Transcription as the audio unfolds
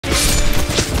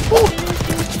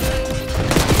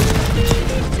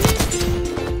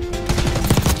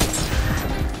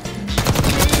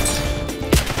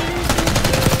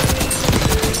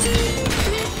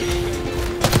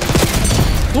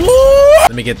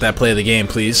me get that play of the game,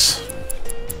 please.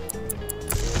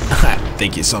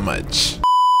 Thank you so much.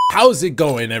 How's it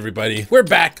going, everybody? We're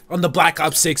back on the Black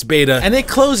Ops 6 beta, and it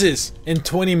closes in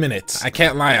 20 minutes. I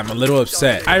can't lie, I'm a little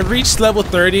upset. I reached level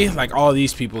 30 like all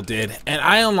these people did, and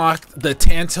I unlocked the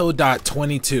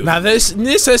Tanto.22. Now this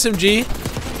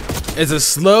SMG is a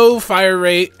slow fire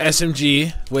rate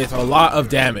SMG with a lot of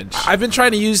damage. I've been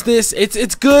trying to use this.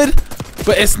 It's good,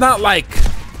 but it's not like...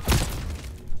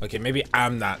 Okay, maybe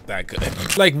I'm not that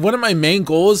good. Like, one of my main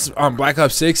goals on Black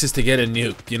Ops 6 is to get a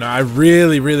nuke. You know, I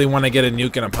really want to get a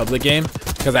nuke in a public game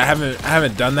because I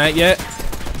haven't done that yet.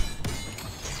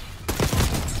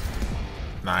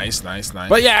 Nice.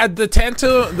 But yeah, the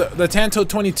Tanto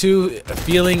 22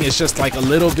 feeling is just like a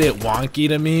little bit wonky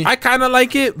to me. I kind of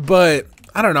like it, but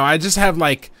I don't know. I just have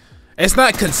like... It's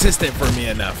not consistent for me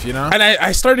enough, you know? And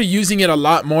I started using it a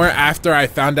lot more after I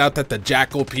found out that the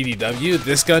Jackal PDW,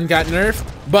 this gun, got nerfed.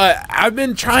 But I've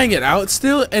been trying it out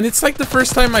still, and it's like the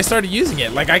first time I started using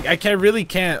it. Like, I really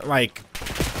can't tell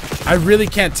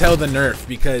the nerf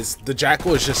because the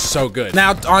Jackal is just so good.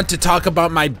 Now on to talk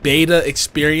about my beta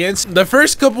experience. The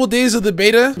first couple days of the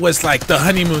beta was like the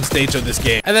honeymoon stage of this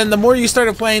game. And then the more you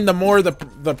started playing, the more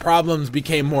the problems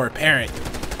became more apparent.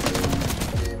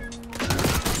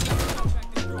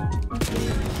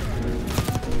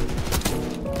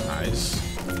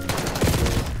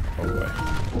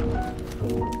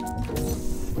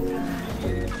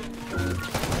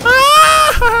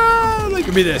 Look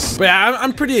at me this. But yeah,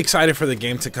 I'm pretty excited for the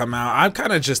game to come out. I'm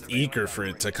kind of just eager for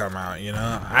it to come out, you know?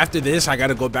 After this, I got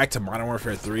to go back to Modern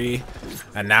Warfare 3.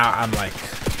 And now I'm like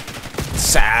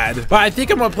sad. But I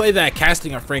think I'm going to play that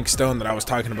casting of Frank Stone that I was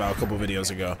talking about a couple videos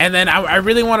ago. And then I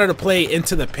really wanted to play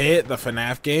Into the Pit, the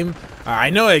FNAF game. I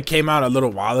know it came out a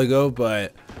little while ago,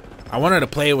 but I wanted to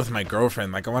play it with my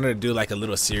girlfriend. Like, I wanted to do like a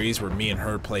little series where me and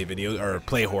her play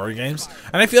play horror games.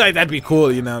 And I feel like that'd be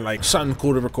cool, you know, like something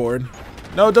cool to record.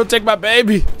 No, don't take my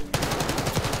baby.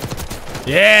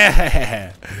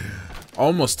 Yeah.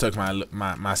 Almost took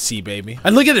my C baby.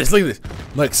 And look at this, look at this.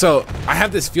 Look, so I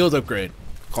have this field upgrade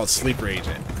called Sleeper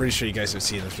Agent. Pretty sure you guys have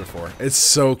seen this before. It's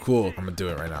so cool. I'm gonna do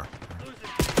it right now.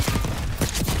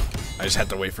 I just have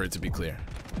to wait for it to be clear.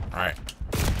 All right.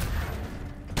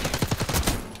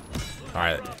 All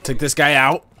right, took this guy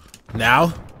out.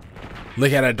 Now,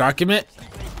 look at our document.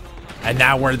 And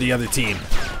now we're the other team.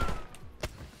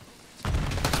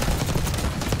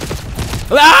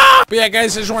 Ah! But yeah,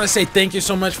 guys, I just want to say thank you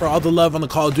so much for all the love on the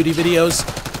Call of Duty videos.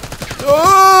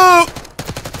 Oh!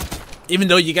 Even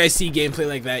though you guys see gameplay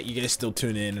like that, you guys still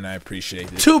tune in, and I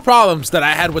appreciate it. Two problems that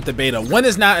I had with the beta. One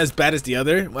is not as bad as the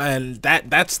other, and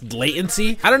that's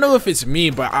latency. I don't know if it's me,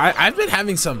 but I've been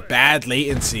having some bad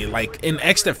latency, like in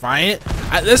XDefiant.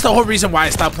 That's the whole reason why I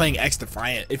stopped playing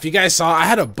XDefiant. If you guys saw, I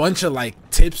had a bunch of like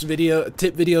tip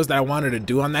videos that I wanted to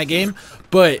do on that game,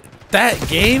 but that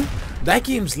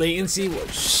game's latency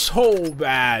was so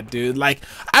bad, dude. Like,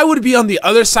 I would be on the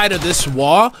other side of this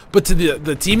wall, but to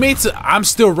the teammates, I'm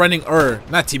still running, or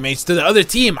not teammates, to the other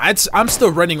team, I'm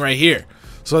still running right here.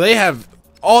 So they have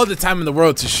all the time in the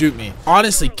world to shoot me.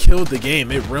 Honestly, killed the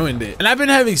game. It ruined it. And I've been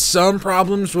having some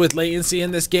problems with latency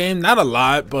in this game. Not a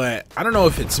lot, but I don't know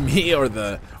if it's me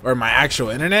or my actual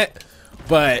internet,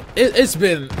 but it's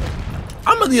been...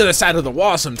 I'm on the other side of the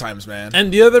wall sometimes, man.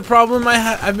 And the other problem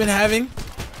I've been having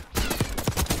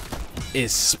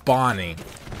is spawning.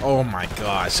 Oh my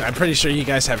gosh, I'm pretty sure you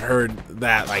guys have heard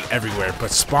that like everywhere,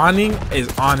 but spawning is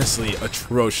honestly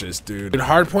atrocious, dude.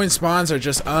 Hardpoint spawns are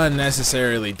just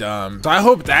unnecessarily dumb. So I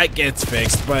hope that gets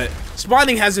fixed, but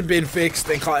spawning hasn't been fixed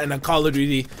in a Call of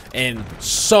Duty in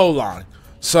so long.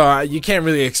 So you can't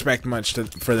really expect much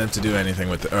for them to do anything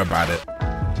about it.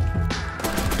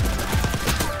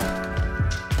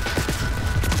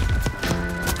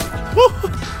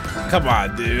 Come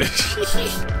on, dude.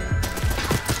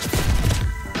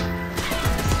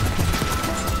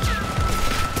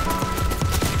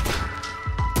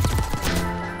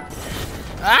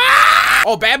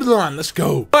 Oh, Babylon, let's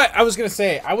go. But I was gonna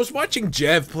say, I was watching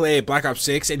Jev play Black Ops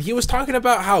 6, and he was talking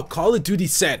about how Call of Duty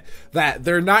said that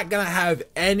they're not gonna have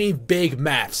any big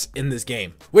maps in this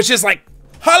game, which is like,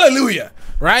 hallelujah,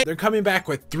 right? They're coming back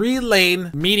with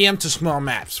 3-lane, medium to small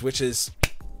maps, which is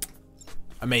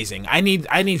amazing. I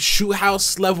need shoot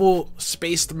house level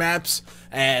spaced maps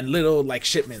and little like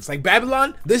shipments. Like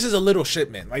Babylon, this is a little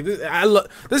shipment. Like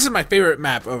this is my favorite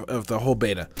map of the whole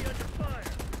beta.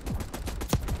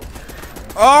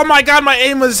 Oh my god, my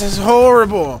aim was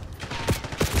horrible.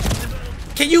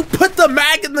 Can you put the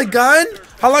mag in the gun?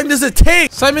 How long does it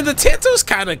take? So I mean, the Tanto's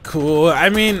kind of cool. I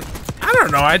mean, I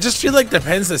don't know. I just feel like it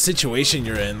depends the situation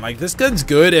you're in. Like, this gun's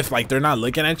good if like they're not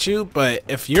looking at you, but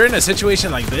if you're in a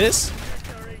situation like this,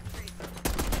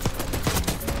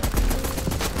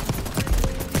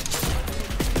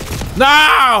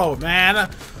 No, man. I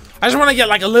just want to get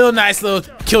like a little nice little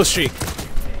kill streak.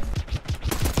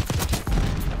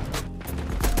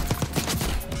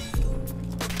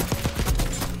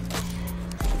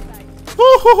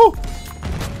 Woo-hoo-hoo.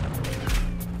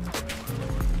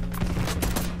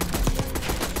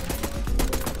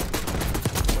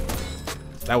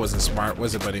 That wasn't smart,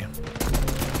 was it, buddy?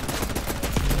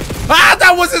 Ah,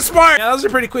 that wasn't smart! Yeah, that was a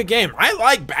pretty quick game. I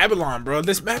like Babylon, bro.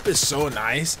 This map is so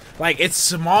nice. Like, it's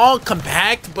small,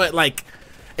 compact, but, like,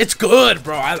 it's good,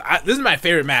 bro. This is my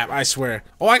favorite map, I swear.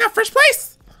 Oh, I got first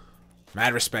place!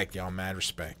 Mad respect, y'all. Mad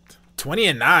respect.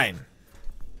 20-9.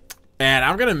 Man,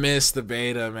 I'm gonna miss the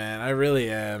beta, man. I really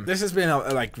am. This has been,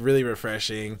 like, really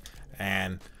refreshing.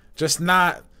 And just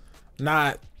not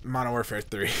Modern Warfare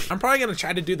 3. I'm probably gonna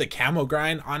try to do the camo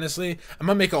grind, honestly. I'm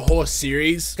gonna make a whole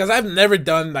series because I've never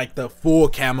done like the full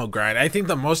camo grind. I think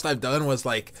the most I've done was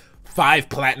like 5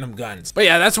 platinum guns. But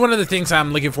yeah, that's one of the things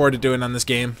I'm looking forward to doing on this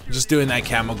game. Just doing that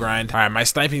camo grind. All right, my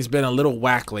sniping's been a little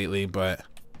whack lately, but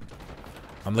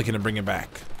I'm looking to bring it back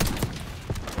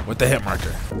with the hit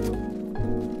marker.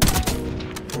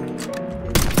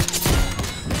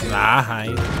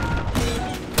 Nice.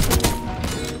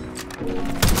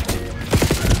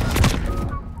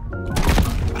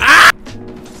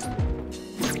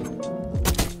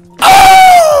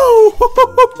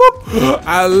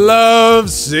 I love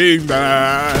seeing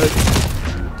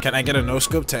that. Can I get a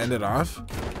no-scope to end it off?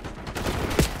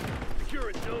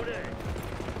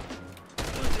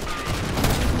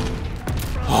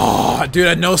 Oh, dude,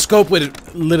 a no-scope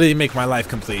would literally make my life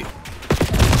complete.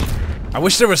 I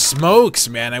wish there was smokes,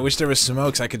 man. I wish there was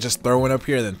smokes. I could just throw one up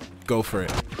here and then go for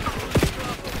it.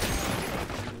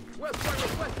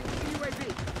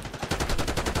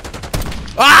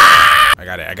 Ah! I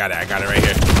got it right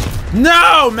here.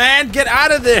 No, man, get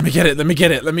out of there. Let me get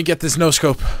it. Let me get this no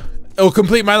scope. It'll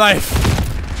complete my life.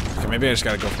 Okay, maybe I just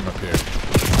gotta go from up here.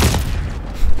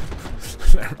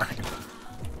 Never mind.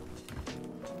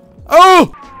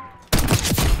 Oh!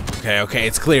 Okay,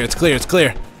 it's clear.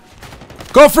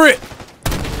 Go for it.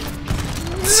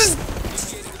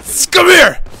 Come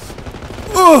here.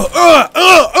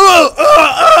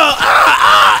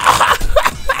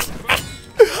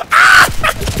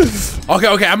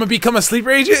 Okay, I'm gonna become a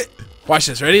sleeper agent. Watch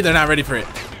this, ready? They're not ready for it.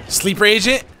 Sleeper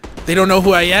agent. They don't know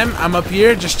who I am. I'm up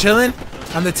here, just chilling.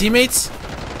 I'm the teammates.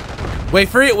 Wait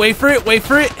for it. Wait for it.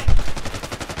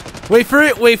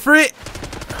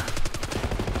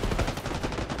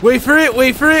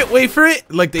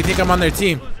 Like, they think I'm on their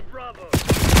team.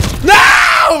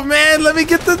 No, man, let me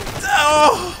get the...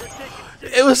 Oh,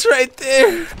 it was right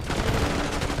there.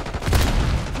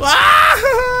 Ah,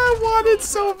 I want it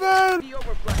so bad.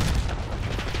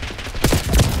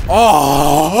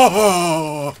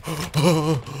 Oh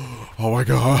my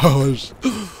gosh.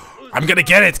 I'm gonna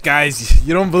get it, guys.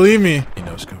 You don't believe me.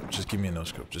 No scope. Just give me a no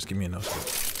scope. Just give me a no scope.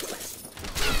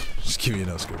 Just give me a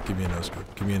no scope. Give me a no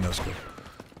scope. Give me a no scope.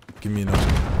 Give me a no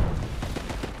scope.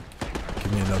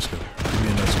 Give me a no scope. Give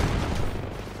me a no scope.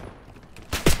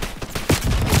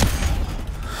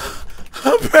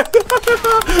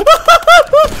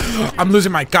 I'm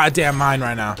losing my goddamn mind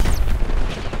right now.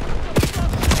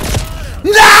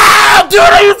 No, dude,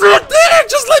 are you right there?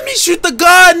 Just let me shoot the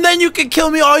gun, then you can kill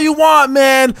me all you want,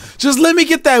 man. Just let me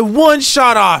get that one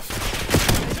shot off.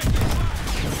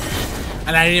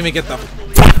 And I didn't even get the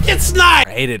fucking snipe.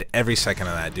 I hated every second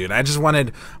of that, dude. I just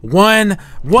wanted one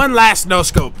last no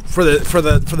scope for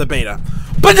the beta.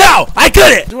 But no, I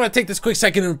couldn't. I just want to take this quick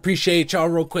second and appreciate y'all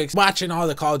real quick watching all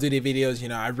the Call of Duty videos. You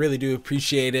know, I really do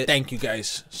appreciate it. Thank you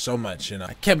guys so much. You know,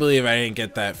 I can't believe I didn't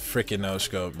get that freaking no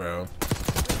scope, bro.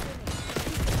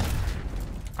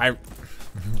 I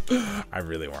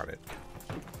really want it.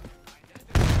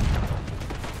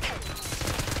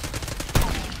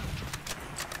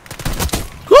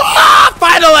 Ah,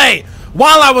 finally!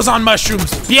 While I was on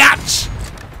mushrooms, biatch!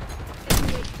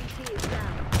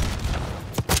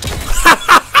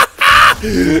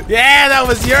 Yeah, that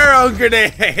was your own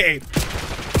grenade!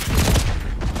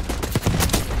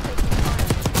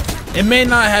 It may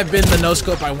not have been the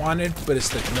no-scope I wanted, but it's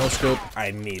the no-scope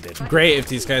I needed. Great if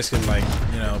these guys can, like,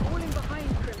 you know,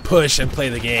 push and play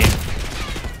the game.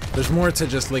 There's more to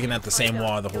just looking at the same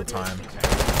wall the whole time.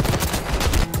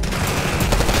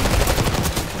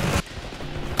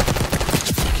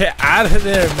 Get out of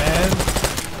there, man.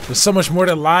 There's so much more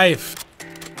to life.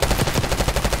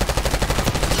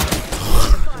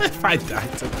 If I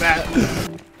died to that.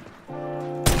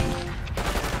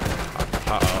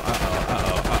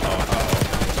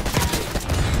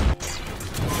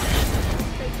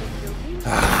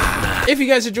 If you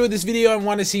guys enjoyed this video and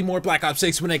want to see more Black Ops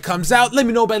 6 when it comes out, let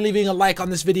me know by leaving a like on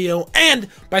this video and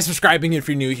by subscribing if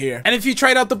you're new here. And if you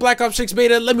tried out the Black Ops 6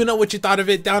 beta, let me know what you thought of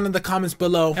it down in the comments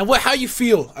below and how you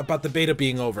feel about the beta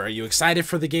being over. Are you excited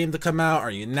for the game to come out? Are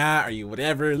you not? Are you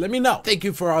whatever? Let me know. Thank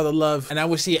you for all the love, and I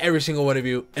will see every single one of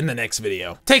you in the next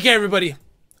video. Take care, everybody,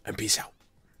 and peace out.